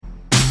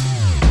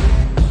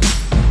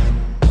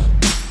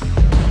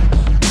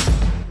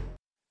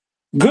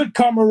Good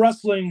Karma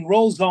Wrestling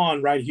rolls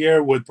on right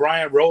here with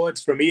Brian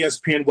Rowitz from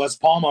ESPN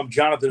West Palm. I'm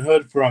Jonathan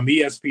Hood from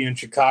ESPN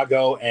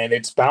Chicago, and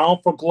it's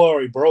bound for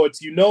glory, bro.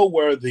 It's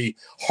where the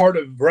heart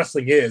of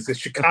wrestling is. It's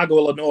Chicago,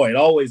 Illinois. It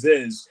always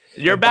is.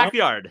 Your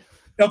backyard.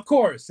 Of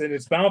course, and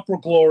it's bound for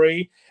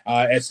glory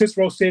at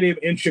Cicero Stadium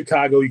in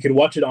Chicago. You can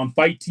watch it on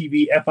Fight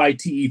TV,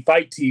 FITE,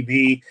 Fight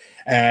TV,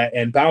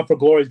 and Bound for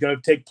Glory is going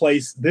to take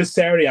place this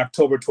Saturday,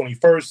 October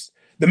 21st.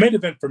 The main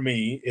event for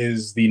me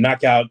is the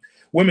Knockout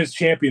Women's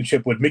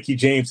Championship with Mickie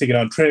James taking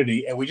on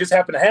Trinity, and we just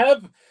happen to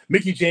have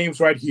Mickie James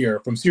right here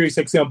from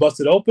SiriusXM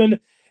Busted Open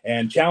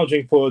and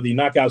challenging for the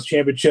Knockouts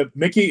Championship.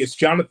 Mickie, it's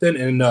Jonathan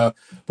and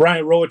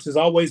Brian Rowitz. As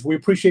always, we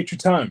appreciate your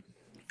time.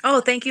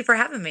 Oh, thank you for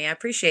having me. I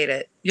appreciate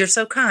it. You're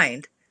so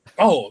kind.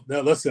 Oh, now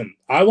listen,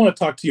 I want to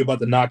talk to you about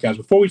the Knockouts.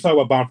 Before we talk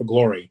about Bound for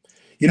Glory,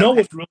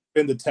 what's really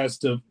been the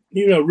test of,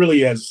 really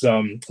has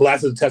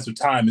lasted the test of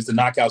time is the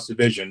Knockouts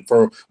division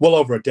for well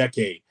over a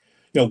decade.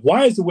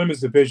 Why has the women's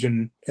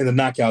division in the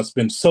Knockouts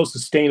been so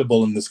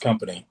sustainable in this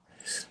company?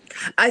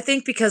 I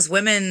think because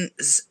women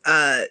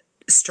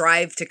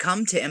strive to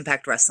come to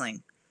Impact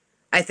Wrestling.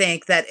 I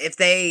think that if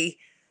they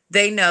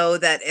know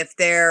that if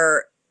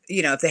they're,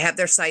 if they have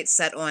their sights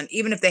set on,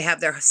 even if they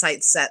have their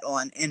sights set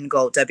on End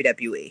Goal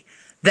WWE,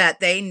 that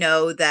they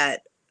know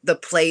that the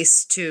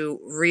place to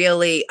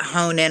really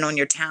hone in on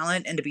your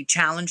talent and to be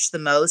challenged the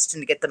most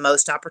and to get the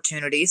most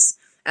opportunities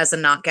as a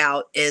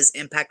knockout is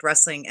Impact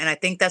Wrestling. And I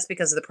think that's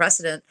because of the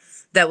precedent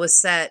that was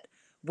set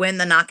when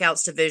the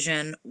Knockouts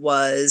division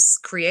was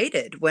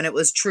created, when it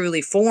was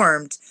truly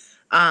formed,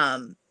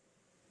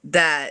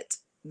 that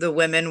the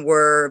women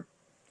were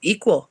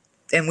equal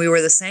and we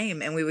were the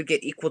same and we would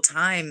get equal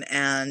time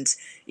and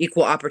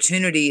equal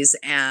opportunities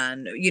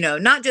and,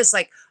 not just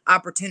like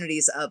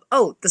opportunities of,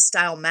 the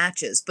style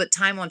matches, but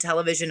time on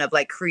television of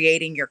like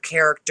creating your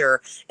character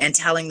and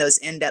telling those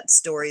in-depth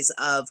stories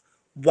of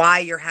why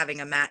you're having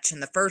a match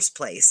in the first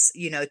place,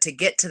 to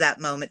get to that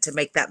moment, to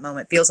make that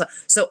moment feel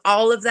so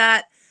all of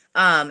that.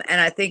 And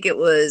I think it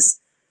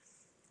was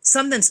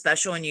something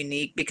special and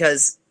unique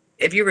because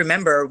if you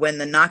remember when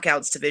the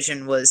Knockouts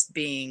division was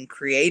being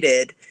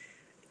created,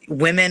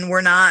 women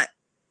were not,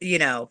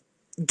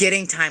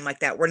 getting time like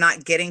that. We're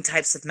not getting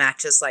types of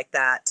matches like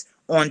that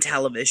on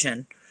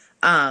television.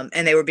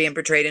 And they were being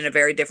portrayed in a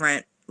very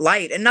different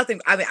light and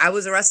nothing. I mean, I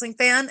was a wrestling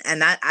fan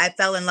and that I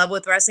fell in love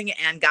with wrestling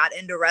and got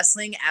into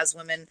wrestling as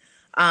women,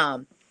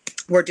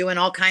 were doing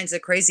all kinds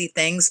of crazy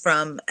things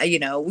from,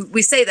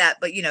 we say that,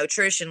 but,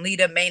 Trish and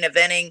Lita main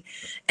eventing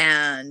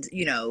and,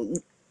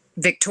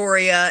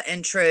 Victoria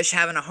and Trish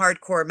having a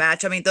hardcore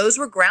match. I mean, those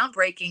were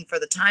groundbreaking for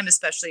the time,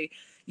 especially,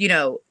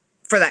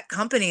 for that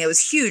company. It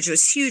was huge. It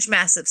was huge,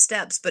 massive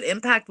steps, but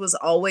Impact was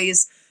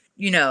always,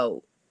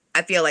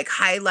 I feel like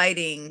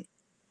highlighting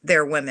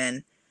their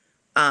women,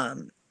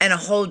 in a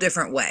whole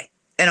different way,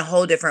 And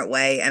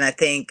I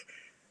think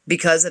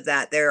because of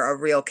that, they're a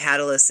real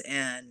catalyst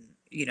in,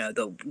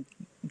 the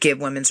give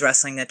women's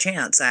wrestling a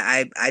chance.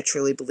 I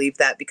truly believe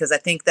that because I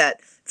think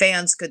that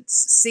fans could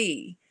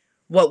see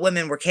what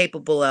women were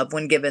capable of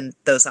when given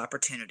those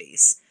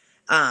opportunities.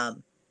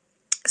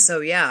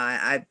 So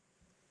yeah,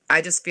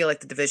 I just feel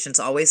like the division's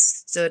always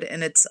stood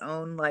in its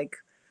own,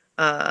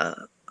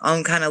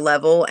 own kind of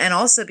level. And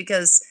also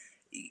because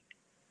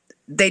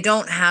they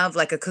don't have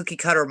like a cookie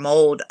cutter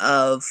mold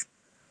of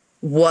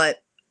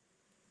what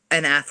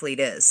an athlete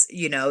is.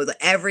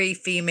 Every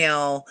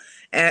female,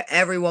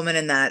 every woman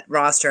in that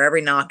roster,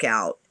 every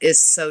knockout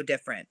is so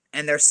different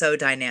and they're so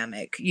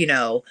dynamic,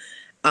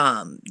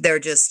 they're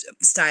just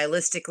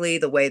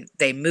stylistically, the way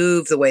they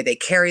move, the way they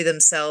carry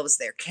themselves,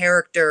 their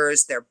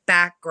characters, their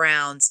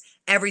backgrounds,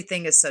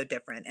 everything is so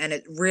different. And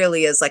it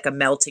really is like a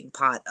melting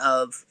pot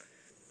of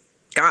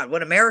God,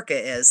 what America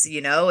is,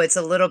 it's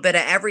a little bit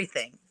of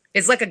everything.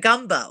 It's like a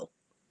gumbo.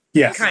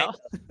 Yes. Kind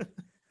of.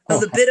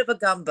 It's a bit of a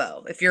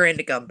gumbo, if you're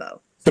into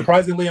gumbo.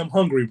 Surprisingly, I'm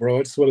hungry, bro.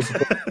 It's what it's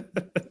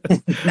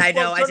I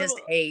know. I just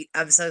ate.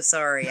 I'm so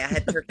sorry. I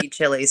had turkey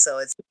chili, so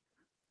it's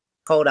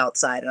cold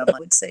outside. And I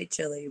would say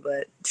chili,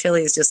 but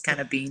chili is just kind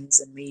of beans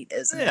and meat,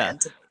 isn't it?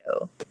 And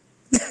tomato.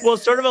 Well,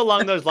 sort of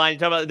along those lines, you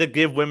talk about the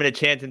give women a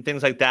chance and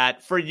things like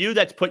that. For you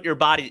that's put your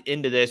body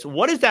into this,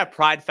 what is that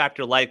pride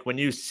factor like when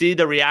you see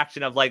the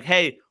reaction of like,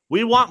 hey,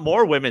 we want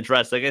more women's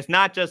wrestling? It's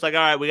not just like, all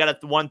right, we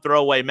got one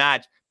throwaway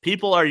match.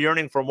 People are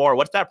yearning for more.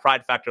 What's that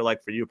pride factor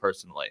like for you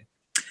personally?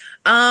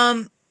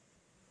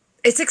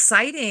 It's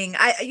exciting.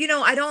 Obviously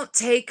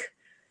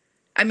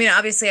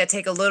I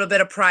take a little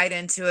bit of pride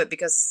into it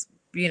because,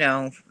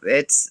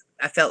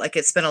 I felt like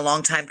it's been a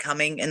long time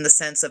coming in the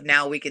sense of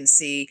now we can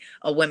see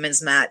a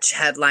women's match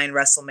headline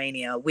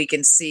WrestleMania. We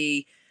can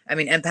see,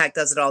 Impact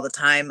does it all the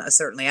time.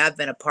 Certainly I've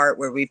been a part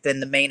where we've been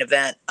the main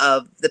event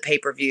of the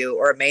pay-per-view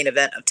or a main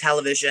event of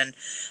television.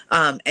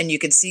 And you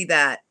can see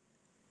that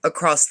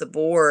across the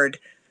board,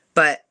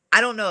 but I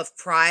don't know if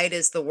pride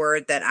is the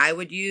word that I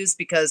would use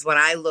because when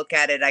I look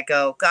at it, I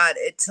go, God,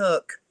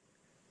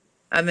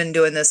 I've been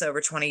doing this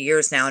over 20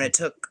 years now and it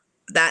took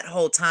that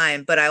whole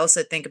time, but I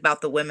also think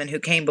about the women who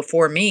came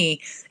before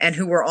me and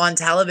who were on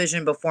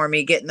television before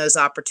me, getting those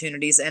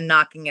opportunities and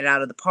knocking it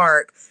out of the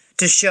park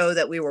to show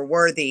that we were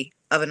worthy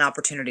of an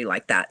opportunity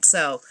like that.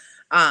 So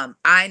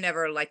I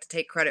never like to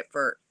take credit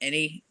for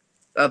any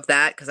of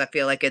that because I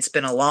feel like it's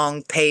been a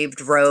long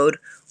paved road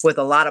with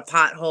a lot of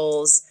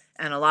potholes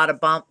and a lot of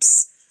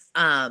bumps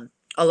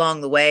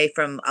along the way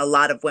from a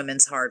lot of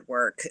women's hard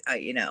work,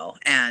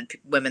 and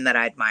women that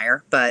I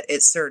admire. But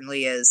it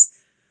certainly is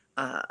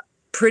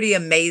pretty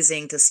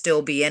amazing to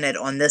still be in it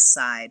on this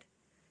side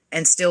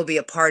and still be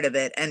a part of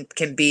it and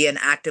can be an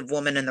active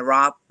woman in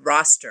the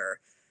roster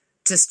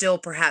to still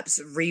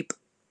perhaps reap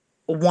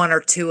one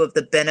or two of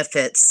the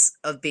benefits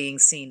of being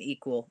seen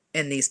equal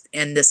in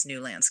this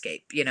new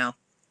landscape,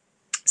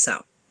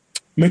 So,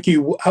 Mickie,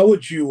 how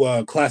would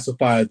you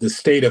classify the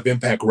state of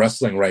Impact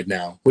Wrestling right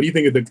now? What do you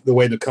think of the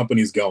way the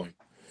company's going?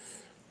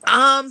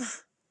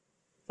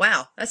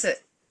 Wow, that's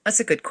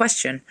a good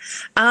question.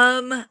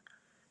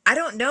 I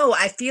don't know.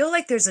 I feel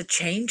like there's a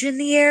change in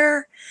the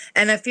air,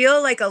 and I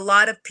feel like a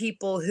lot of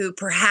people who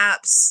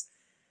perhaps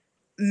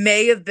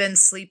may have been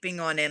sleeping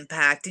on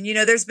Impact, and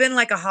there's been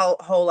like a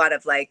whole lot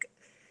of like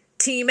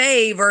Team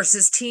A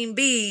versus Team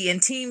B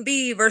and Team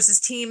B versus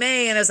Team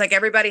A, and it's like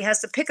everybody has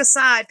to pick a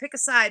side,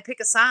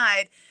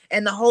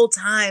 and the whole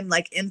time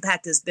like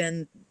Impact has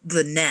been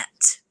the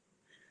net,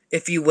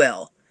 if you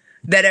will,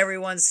 that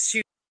everyone's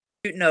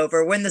shooting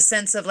over. When the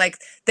sense of like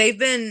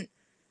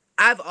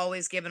I've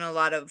always given a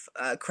lot of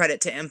credit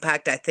to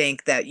Impact. I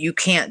think that you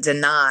can't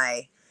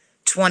deny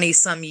 20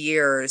 some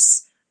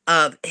years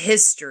of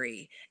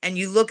history, and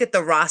you look at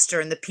the roster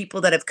and the people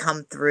that have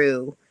come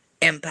through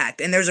Impact,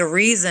 and there's a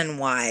reason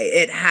why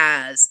it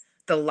has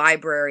the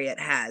library it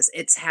has.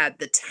 It's had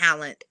the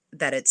talent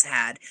that it's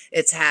had.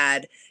 It's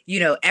had,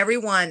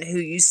 everyone who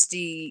you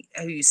see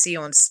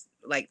on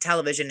like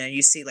television, and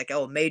you see like,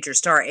 oh, major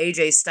star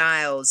AJ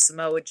Styles,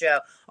 Samoa Joe,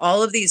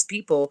 all of these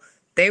people,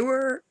 they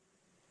were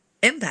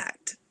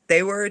Impact.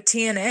 They were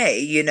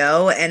TNA,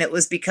 and it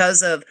was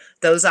because of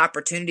those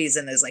opportunities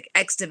and those like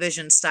X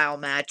Division style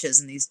matches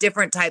and these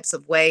different types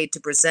of way to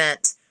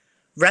present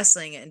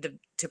wrestling and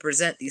to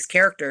present these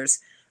characters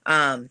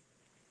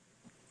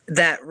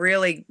that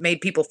really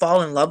made people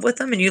fall in love with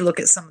them. And you look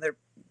at some of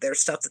their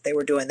stuff that they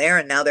were doing there,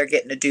 and now they're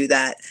getting to do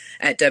that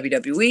at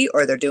WWE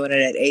or they're doing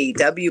it at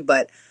AEW.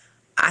 But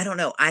I don't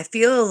know. I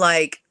feel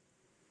like,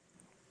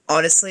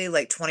 honestly,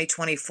 like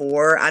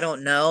 2024, I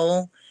don't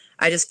know.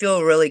 I just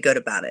feel really good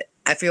about it.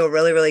 I feel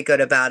really, really good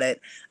about it.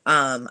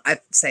 I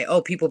say,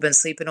 oh, people have been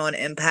sleeping on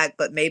Impact,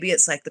 but maybe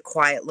it's like the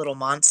quiet little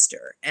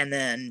monster. And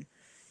then,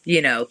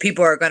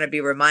 people are going to be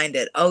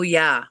reminded, oh,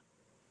 yeah,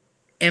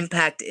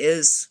 Impact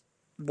is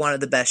one of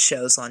the best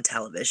shows on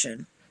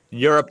television.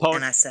 Your opponent,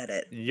 and I said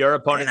it. Your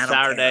opponent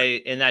Saturday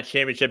in that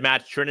championship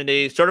match,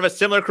 Trinity, sort of a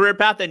similar career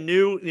path, a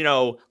new,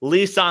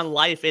 lease on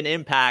life in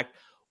Impact.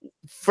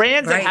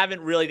 Fans that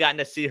haven't really gotten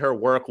to see her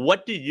work,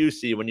 what do you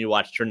see when you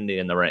watch Trinity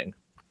in the ring?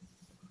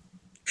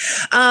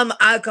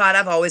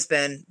 I've always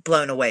been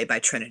blown away by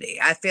Trinity.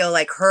 I feel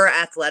like her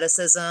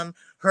athleticism,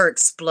 her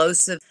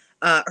explosive,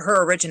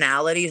 her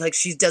originality, like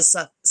she does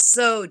stuff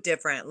so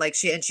different. Like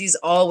she's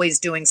always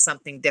doing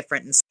something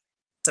different and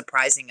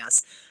surprising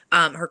us.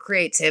 Her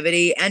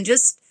creativity and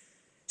just,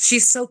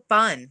 she's so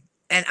fun.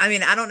 And I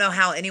mean, I don't know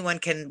how anyone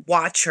can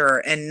watch her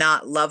and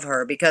not love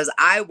her, because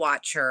I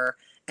watch her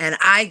and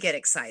I get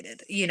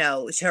excited.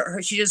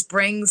 She just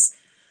brings,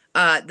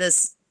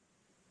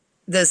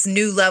 this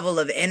new level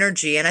of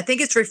energy. And I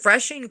think it's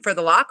refreshing for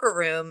the locker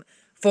room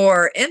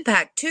for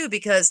Impact too,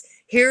 because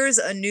here's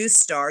a new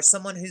star,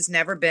 someone who's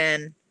never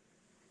been,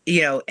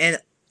 and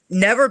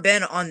never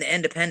been on the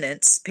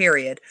independents,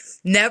 period.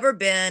 Never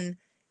been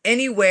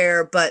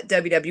anywhere but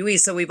WWE.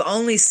 So we've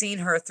only seen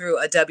her through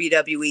a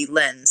WWE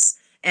lens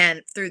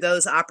and through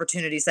those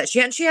opportunities that she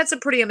had. She had some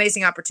pretty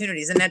amazing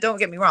opportunities. And now don't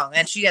get me wrong.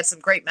 And she had some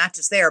great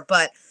matches there,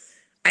 but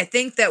I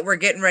think that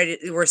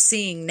we're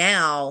seeing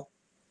now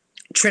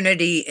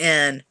Trinity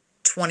in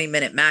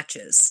 20-minute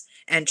matches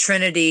and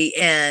Trinity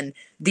in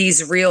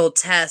these real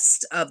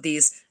tests of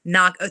these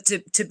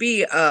to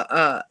be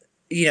the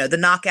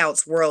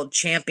Knockouts world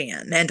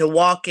champion, and to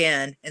walk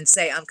in and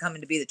say, I'm coming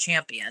to be the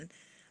champion.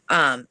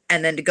 And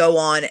then to go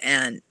on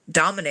and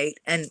dominate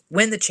and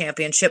win the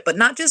championship, but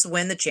not just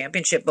win the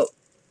championship, but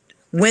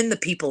win the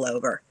people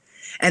over,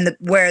 and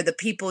where the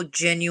people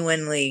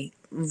genuinely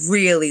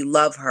really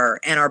love her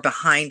and are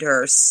behind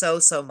her so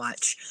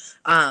much.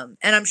 And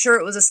I'm sure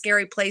it was a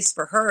scary place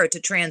for her to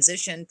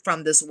transition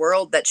from this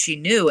world that she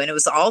knew, and it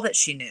was all that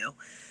she knew,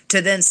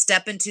 to then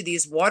step into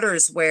these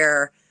waters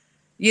where,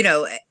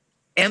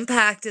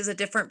 Impact is a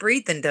different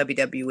breed than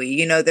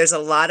WWE. There's a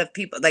lot of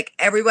people, like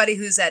everybody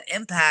who's at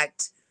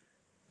Impact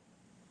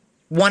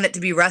wanted to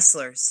be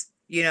wrestlers.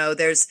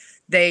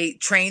 They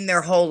train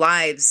their whole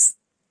lives,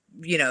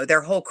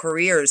 their whole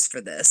careers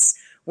for this.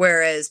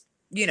 Whereas,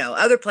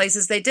 other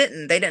places they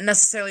didn't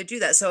necessarily do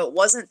that. So it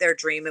wasn't their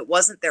dream. It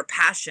wasn't their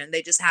passion.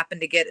 They just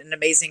happened to get an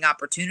amazing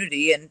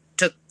opportunity and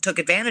took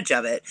advantage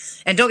of it.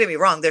 And don't get me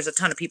wrong, there's a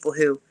ton of people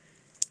who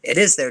it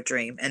is their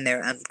dream, and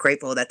I'm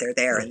grateful that they're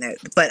there.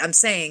 But I'm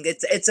saying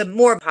it's a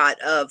more pot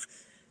of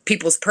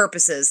people's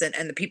purposes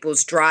and the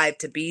people's drive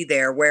to be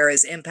there.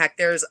 Whereas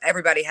Impact,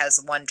 everybody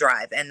has one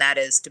drive, and that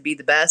is to be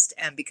the best,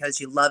 and because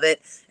you love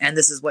it, and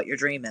this is what your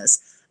dream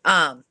is.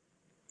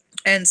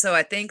 And so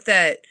I think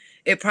that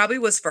it probably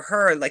was for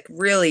her, like,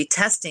 really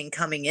testing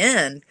coming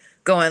in,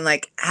 going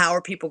like, how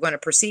are people going to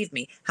perceive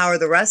me? How's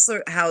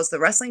the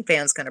wrestling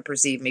fans going to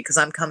perceive me? Because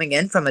I'm coming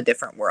in from a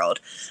different world.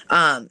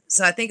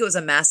 So I think it was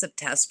a massive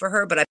test for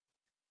her, but I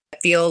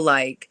feel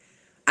like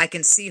I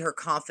can see her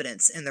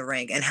confidence in the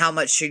ring and how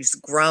much she's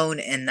grown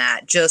in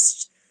that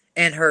just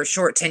in her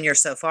short tenure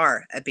so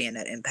far at being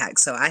at Impact.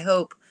 So I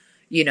hope,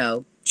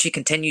 she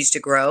continues to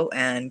grow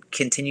and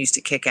continues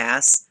to kick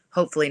ass.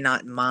 Hopefully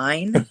not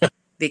mine,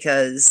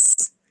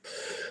 because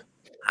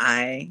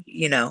I,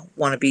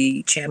 want to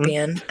be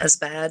champion as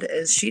bad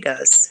as she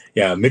does.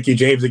 Yeah, Mickie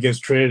James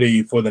against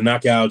Trinity for the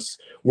Knockouts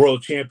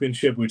World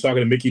Championship. We're talking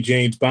to Mickie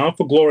James. Bound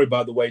for Glory,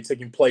 by the way,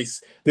 taking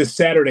place this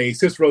Saturday,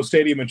 Cicero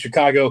Stadium in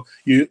Chicago.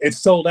 It's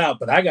sold out,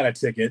 but I got a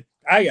ticket.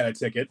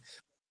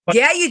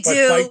 Yeah, you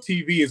do. Fight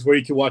TV is where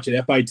you can watch it,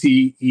 FITE,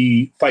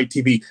 Fight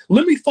TV.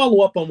 Let me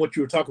follow up on what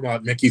you were talking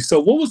about, Mickie. So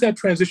what was that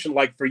transition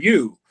like for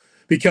you?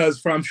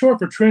 Because I'm sure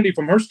for Trinity,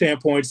 from her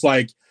standpoint, it's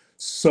like,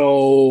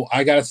 so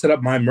I got to set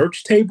up my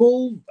merch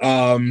table.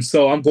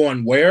 So I'm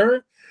going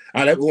where?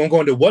 I'm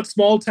going to what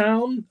small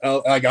town?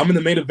 Like, I'm in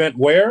the main event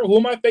where? Who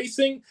am I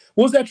facing?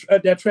 What was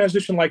that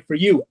transition like for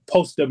you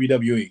post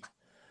WWE?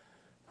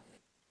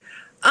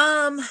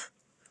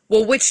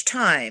 Well, which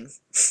time?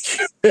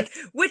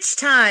 Which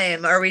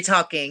time are we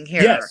talking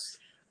here? Yes,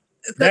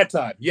 that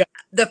time. Yeah.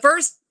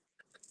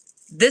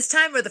 This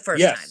time or the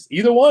first time? Yes,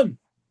 either one.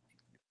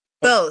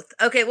 Both.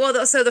 Okay,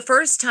 well, so the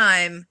first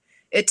time,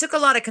 it took a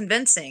lot of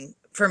convincing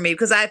for me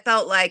because I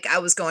felt like I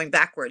was going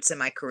backwards in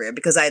my career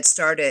because I had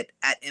started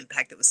at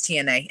Impact. It was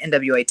TNA,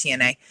 NWA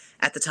TNA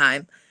at the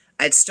time.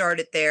 I'd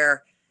started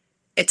there.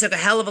 It took a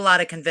hell of a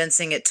lot of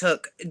convincing. It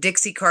took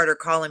Dixie Carter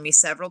calling me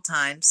several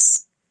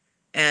times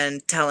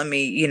and telling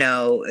me,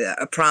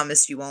 I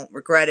promise you won't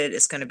regret it.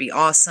 It's going to be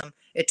awesome.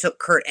 It took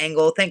Kurt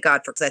Angle. Thank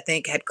God because I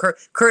think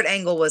Kurt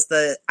Angle was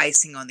the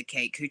icing on the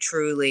cake who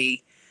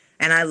truly,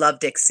 and I love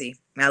Dixie.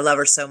 I love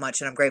her so much,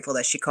 and I'm grateful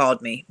that she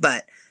called me.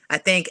 But I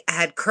think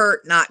had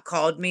Kurt not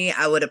called me,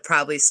 I would have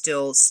probably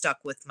still stuck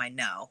with my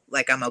no.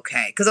 Like, I'm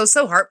okay. Because I was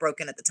so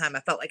heartbroken at the time.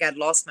 I felt like I'd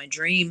lost my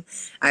dream.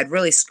 I'd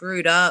really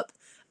screwed up.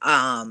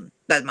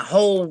 That my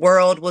whole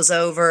world was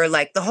over.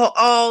 Like,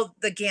 all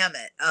the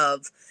gamut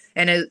of,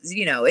 and it,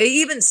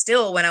 even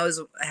still when I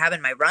was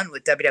having my run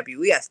with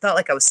WWE, I felt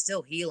like I was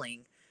still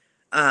healing.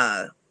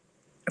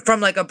 From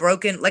like a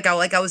broken, like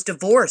I was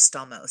divorced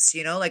almost,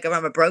 like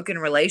from a broken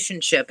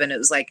relationship. And it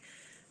was like,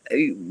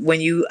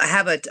 when you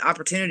have an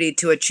opportunity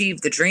to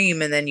achieve the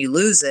dream and then you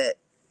lose it,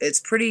 it's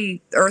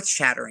pretty earth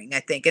shattering, I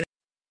think. And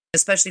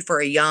especially for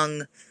a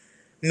young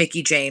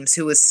Mickie James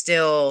who was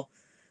still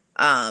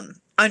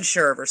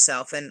unsure of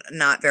herself and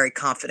not very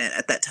confident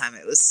at that time.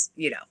 It was,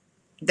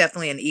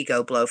 definitely an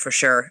ego blow for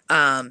sure.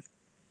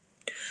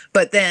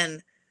 But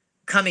then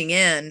coming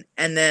in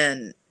and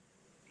then,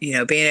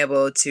 being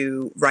able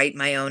to write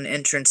my own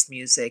entrance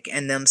music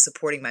and them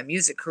supporting my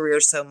music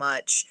career so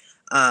much.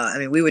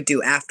 We would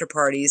do after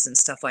parties and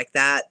stuff like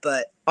that,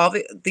 but all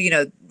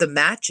the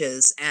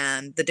matches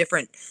and the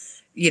different,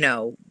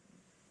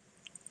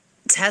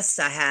 tests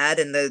I had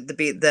and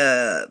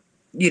the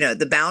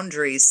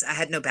boundaries, I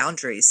had no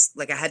boundaries.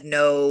 Like I had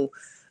no,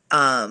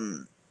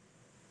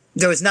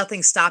 there was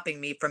nothing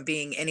stopping me from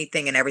being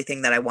anything and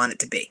everything that I wanted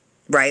to be,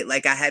 right?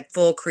 Like I had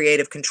full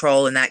creative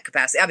control in that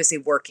capacity, obviously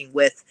working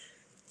with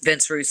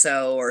Vince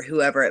Russo or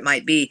whoever it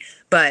might be,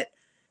 but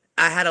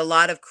I had a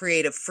lot of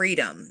creative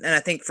freedom. And I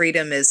think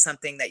freedom is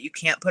something that you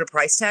can't put a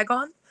price tag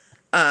on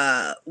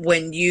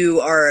when you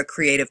are a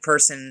creative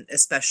person,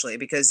 especially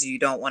because you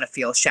don't want to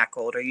feel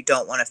shackled or you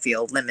don't want to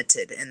feel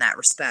limited in that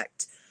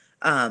respect.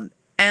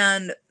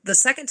 And the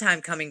second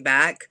time coming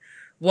back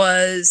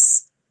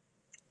was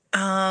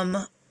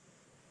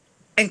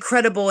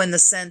incredible in the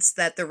sense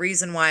that the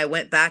reason why I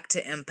went back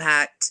to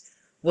Impact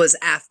was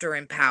after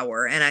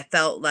Empower. And I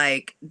felt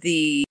like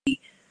the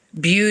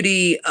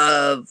beauty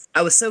of,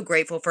 I was so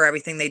grateful for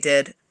everything they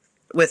did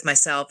with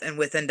myself and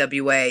with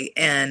NWA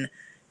and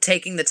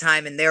taking the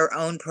time in their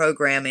own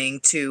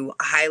programming to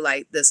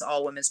highlight this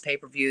all women's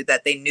pay-per-view,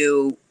 that they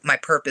knew my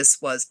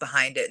purpose was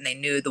behind it and they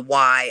knew the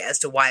why as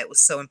to why it was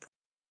so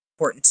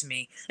important to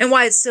me and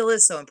why it still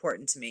is so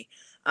important to me.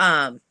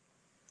 I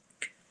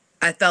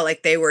felt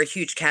like they were a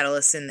huge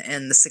catalyst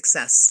in the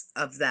success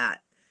of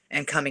that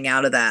and coming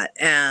out of that.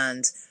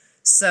 And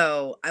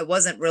so I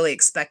wasn't really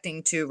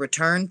expecting to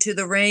return to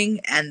the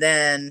ring. And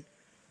then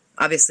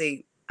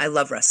obviously I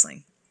love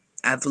wrestling.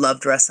 I've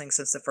loved wrestling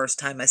since the first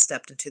time I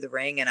stepped into the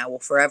ring, and I will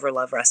forever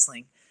love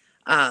wrestling.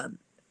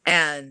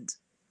 And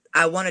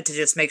I wanted to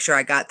just make sure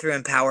I got through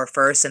Empower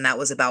first. And that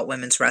was about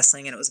women's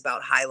wrestling. And it was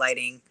about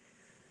highlighting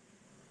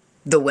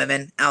the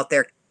women out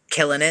there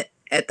killing it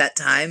at that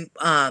time.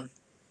 And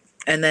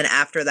then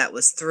after that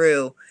was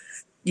through,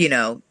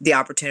 the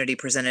opportunity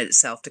presented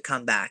itself to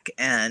come back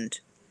and,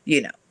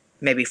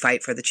 maybe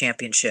fight for the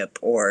championship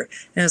and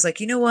I was like,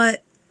 you know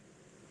what?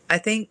 I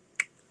think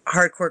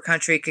hardcore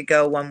country could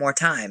go one more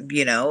time,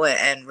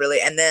 and really,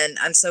 and then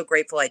I'm so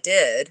grateful I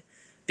did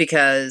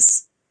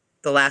because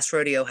the last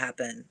rodeo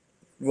happened.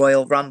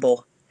 Royal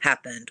Rumble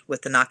happened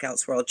with the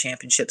Knockouts World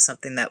Championship,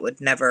 something that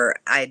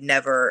I'd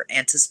never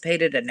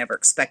anticipated and never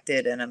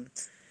expected. And I'm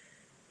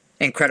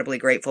incredibly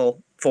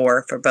grateful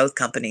for both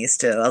companies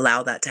to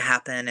allow that to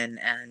happen.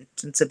 And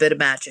it's a bit of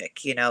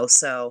magic,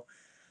 so,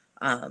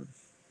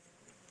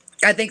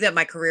 I think that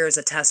my career is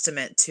a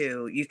testament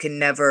to,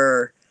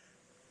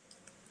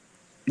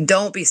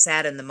 don't be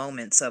sad in the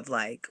moments of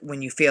like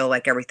when you feel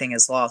like everything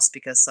is lost,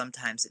 because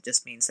sometimes it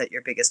just means that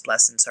your biggest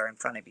blessings are in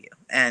front of you,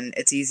 and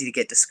it's easy to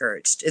get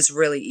discouraged. It's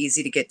really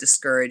easy to get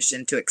discouraged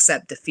and to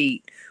accept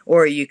defeat,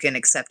 or you can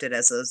accept it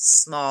as a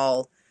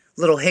small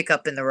little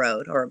hiccup in the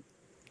road, or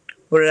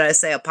what did I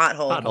say? A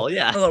pothole,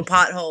 yeah. A little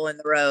pothole in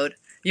the road.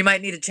 You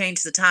might need to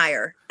change the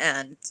tire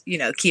and,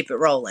 keep it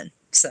rolling.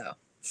 So.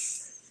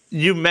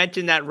 You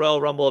mentioned that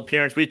Royal Rumble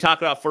appearance. We talk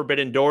about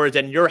Forbidden Doors,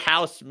 and your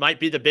house might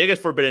be the biggest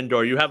Forbidden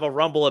Door. You have a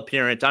Rumble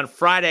appearance. On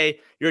Friday,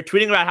 you're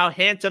tweeting about how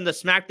handsome the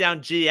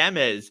SmackDown GM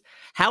is.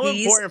 How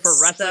important for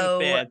wrestling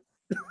fans?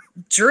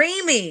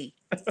 Dreamy.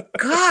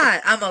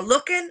 God, I'm a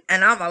looking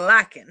and I'm a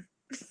lacking.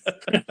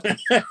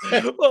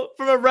 Well,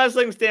 from a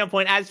wrestling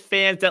standpoint, as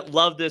fans that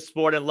love this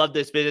sport and love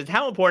this business,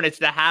 how important it's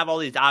to have all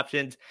these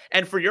options,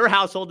 and for your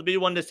household to be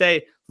one to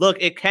say, look,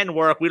 it can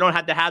work. We don't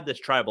have to have this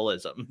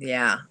tribalism.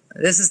 Yeah.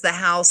 This is the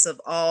house of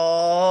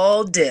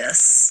all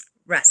dis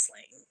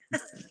wrestling.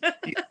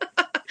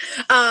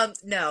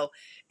 No,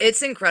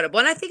 it's incredible.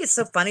 And I think it's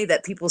so funny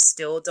that people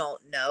still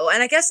don't know.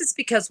 And I guess it's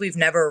because we've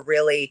never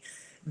really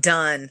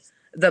done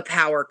the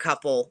power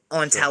couple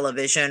on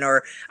television,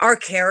 or our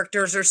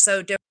characters are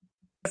so different.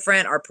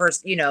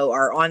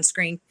 Our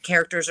on-screen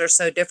characters are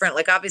so different.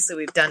 Like, obviously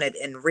we've done it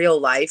in real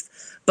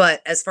life,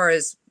 but as far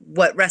as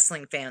what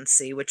wrestling fans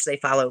see, which they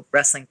follow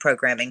wrestling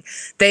programming,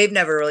 they've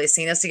never really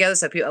seen us together.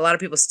 So a lot of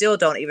people still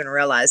don't even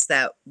realize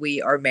that we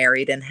are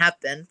married and have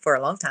been for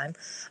a long time.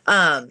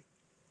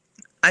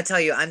 I tell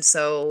you, I'm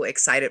so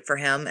excited for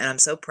him and I'm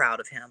so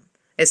proud of him.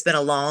 It's been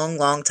a long,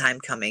 long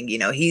time coming.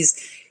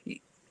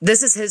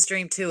 This is his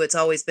dream too. It's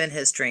always been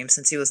his dream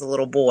since he was a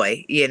little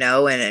boy,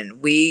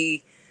 and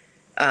we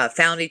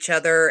found each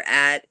other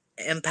at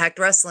Impact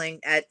Wrestling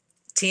at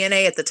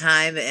TNA at the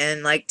time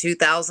in like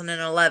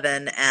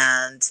 2011.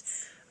 And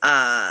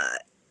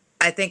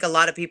I think a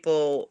lot of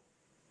people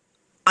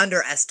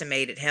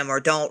underestimated him,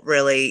 or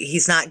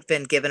he's not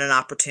been given an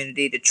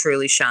opportunity to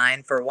truly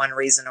shine for one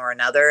reason or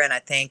another. And I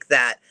think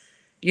that,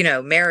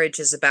 marriage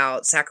is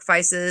about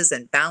sacrifices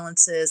and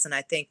balances. And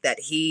I think that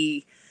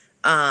he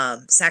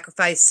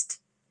sacrificed,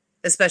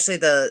 especially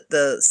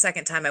the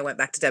second time I went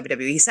back to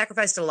WWE, he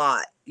sacrificed a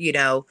lot,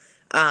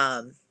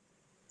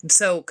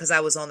 so, cause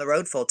I was on the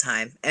road full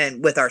time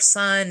and with our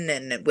son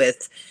and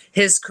with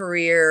his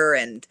career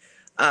and,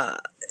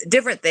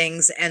 different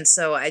things. And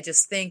so I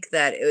just think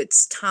that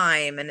it's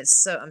time, and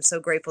I'm so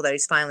grateful that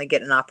he's finally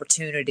getting an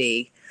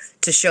opportunity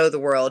to show the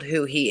world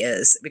who he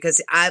is,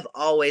 because I've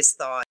always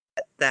thought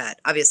that,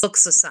 obviously,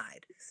 looks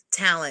aside,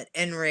 talent,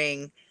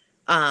 in-ring,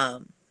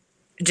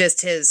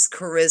 just his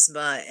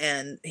charisma,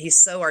 and he's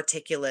so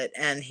articulate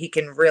and he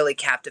can really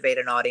captivate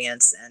an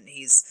audience, and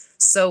he's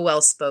so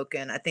well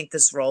spoken. I think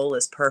this role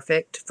is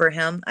perfect for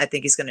him. I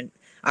think he's going to,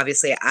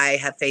 obviously I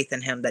have faith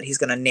in him that he's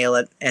going to nail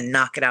it and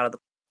knock it out of the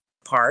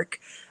park.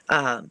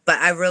 But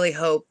I really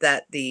hope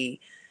that the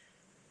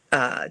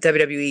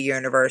WWE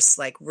universe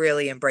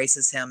really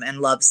embraces him and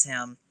loves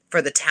him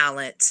for the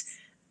talent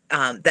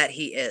that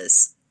he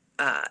is,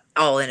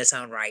 all in his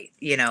own right,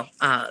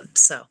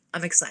 so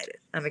I'm excited.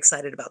 I'm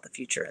excited about the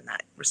future in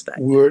that respect.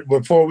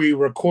 Before we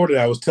recorded,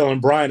 I was telling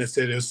Brian, I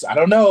said, I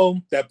don't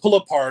know, that pull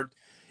apart,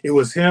 it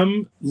was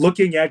him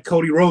looking at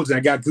Cody Rhodes, and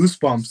I got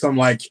goosebumps. I'm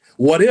like,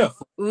 what if?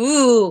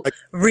 Ooh,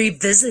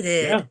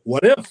 revisited. Yeah,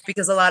 what if?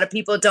 Because a lot of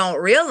people don't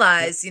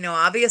realize,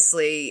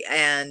 obviously,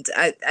 and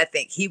I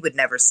think he would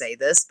never say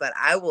this, but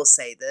I will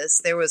say this.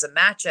 There was a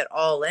match at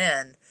All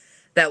In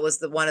that was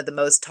one of the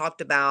most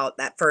talked about,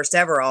 that first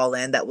ever All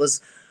In, that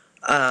was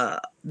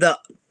the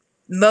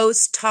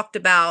most talked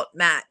about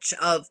match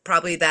of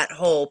probably that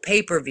whole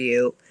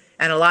pay-per-view.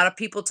 And a lot of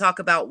people talk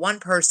about one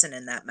person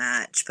in that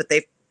match, but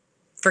they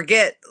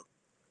forget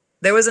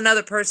there was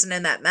another person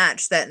in that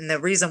match, and the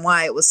reason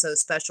why it was so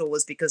special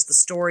was because the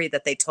story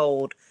that they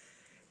told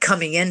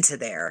coming into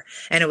there.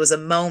 And it was a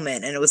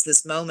moment, and it was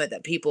this moment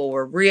that people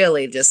were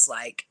really just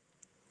like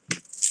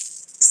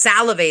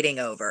salivating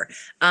over.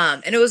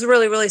 And it was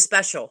really, really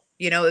special.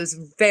 It was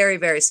very,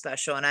 very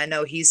special. And I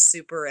know he's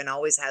super, and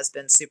always has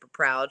been, super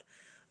proud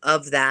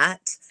of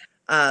that.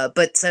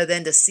 But so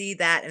then to see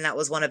that, and that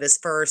was one of his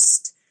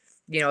first,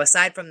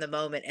 aside from the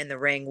moment in the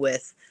ring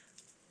with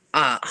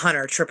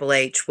Hunter, Triple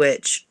H,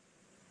 which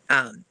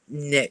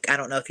Nick, I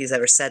don't know if he's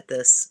ever said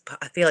this.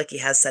 I feel like he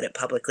has said it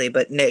publicly,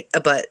 but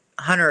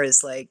Hunter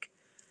is like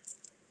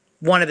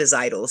one of his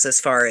idols as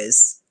far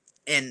as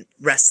in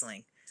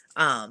wrestling.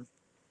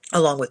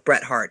 along with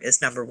Bret Hart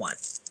is number one.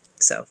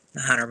 So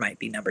Hunter might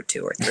be number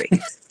 2 or 3.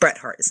 Bret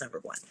Hart is number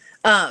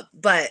 1.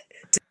 But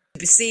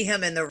to see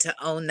him to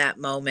own that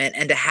moment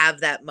and to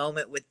have that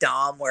moment with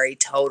Dom where he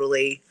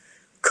totally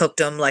cooked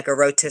him like a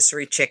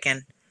rotisserie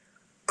chicken,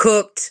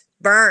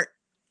 burnt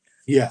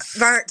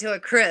to a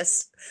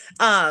crisp.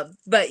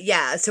 But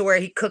yeah, so where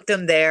he cooked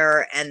him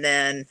there, and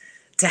then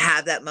to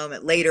have that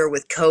moment later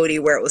with Cody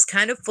where it was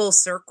kind of full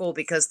circle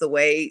because the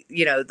way,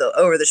 the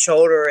over the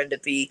shoulder, and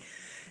it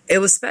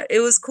was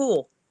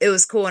cool. It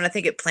was cool, and I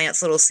think it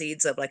plants little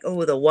seeds of like,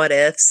 oh, the what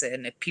ifs,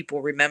 and if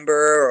people remember,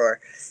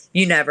 or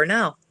you never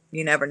know,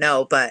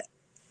 but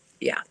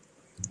yeah.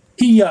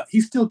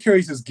 He still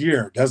carries his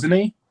gear, doesn't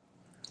he?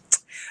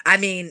 I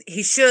mean,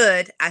 he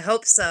should. I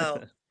hope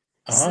so.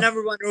 It's the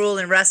number one rule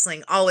in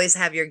wrestling: always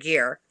have your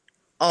gear,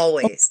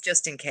 always,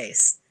 just in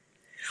case.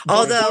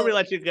 Although, before we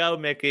let you go,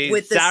 Mickie,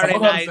 with Saturday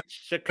night,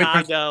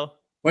 Chicago.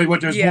 Wait,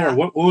 there's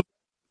more.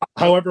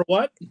 However,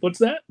 what? What's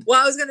that?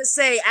 Well, I was going to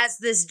say, as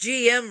this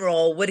GM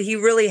role, would he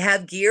really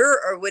have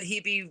gear, or would he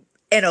be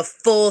in a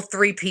full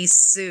 3-piece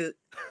suit?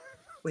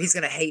 Well, he's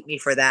going to hate me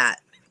for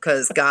that,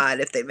 because God,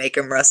 if they make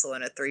him wrestle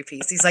in a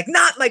 3-piece, he's like,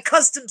 not my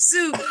custom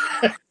suit.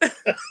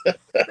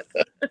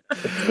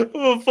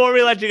 Before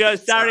we let you go,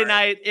 Saturday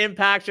night,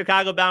 Impact,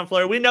 Chicago bound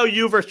Florida. We know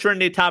you versus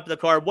Trinity, top of the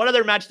card. What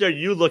other matches are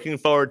you looking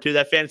forward to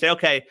that fans say,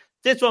 okay,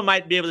 this one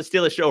might be able to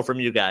steal a show from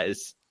you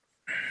guys?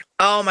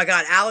 Oh my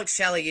God, Alex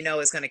Shelley,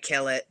 is going to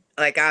kill it.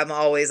 Like I'm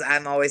always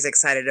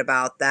excited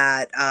about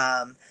that.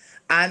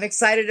 I'm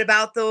excited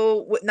about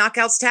the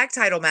Knockouts tag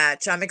title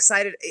match. I'm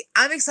excited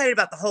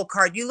about the whole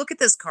card. You look at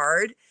this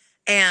card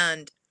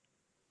and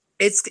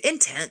it's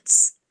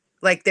intense.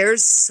 Like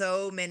there's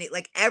so many,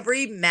 like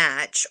every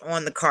match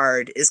on the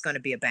card is going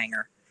to be a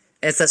banger.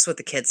 That's what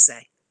the kids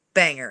say.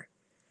 Banger.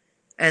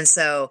 And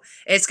so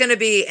it's going to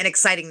be an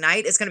exciting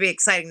night. It's going to be an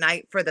exciting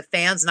night for the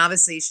fans. And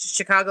obviously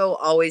Chicago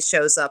always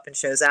shows up and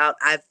shows out.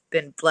 I've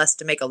been blessed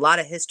to make a lot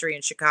of history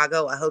in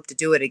Chicago. I hope to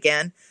do it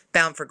again,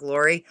 bound for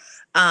glory.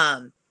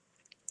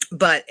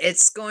 But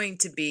it's going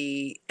to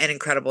be an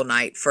incredible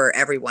night for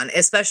everyone,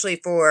 especially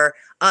for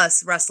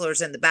us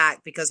wrestlers in the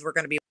back, because we're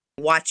going to be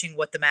watching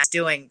what the match is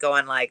doing,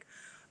 going like,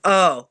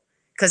 oh,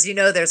 because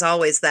there's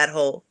always that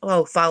whole,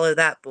 oh, follow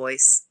that,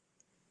 boys.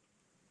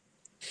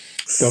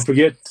 Don't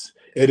forget,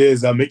 it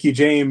is Mickie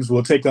James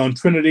will take on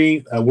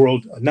Trinity.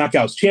 World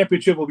Knockouts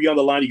Championship will be on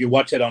the line. You can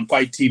watch it on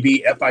Fight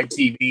TV,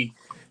 FITV,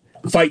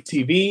 Fight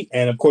TV.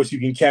 And, of course, you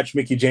can catch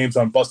Mickie James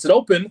on Busted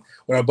Open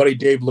with our buddy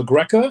Dave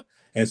LaGreca.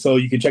 And so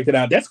you can check that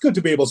out. That's good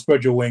to be able to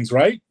spread your wings,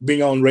 right?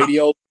 Being on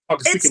radio.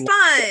 It's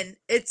fun.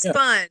 It's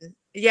fun.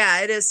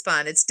 Yeah, it is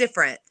fun. It's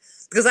different.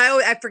 Because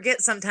I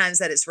forget sometimes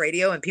that it's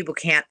radio and people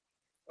can't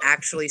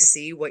actually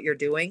see what you're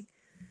doing.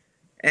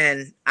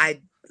 And I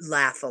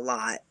laugh a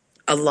lot.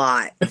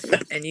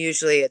 And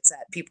usually it's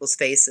at people's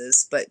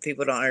faces, but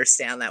people don't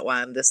understand that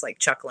why I'm just like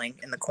chuckling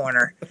in the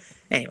corner.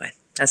 Anyway,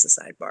 that's a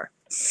sidebar.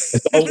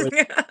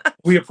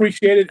 We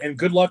appreciate it, and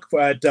good luck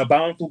at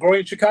Bound for Glory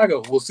in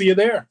Chicago. We'll see you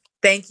there.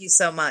 Thank you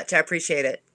so much. I appreciate it.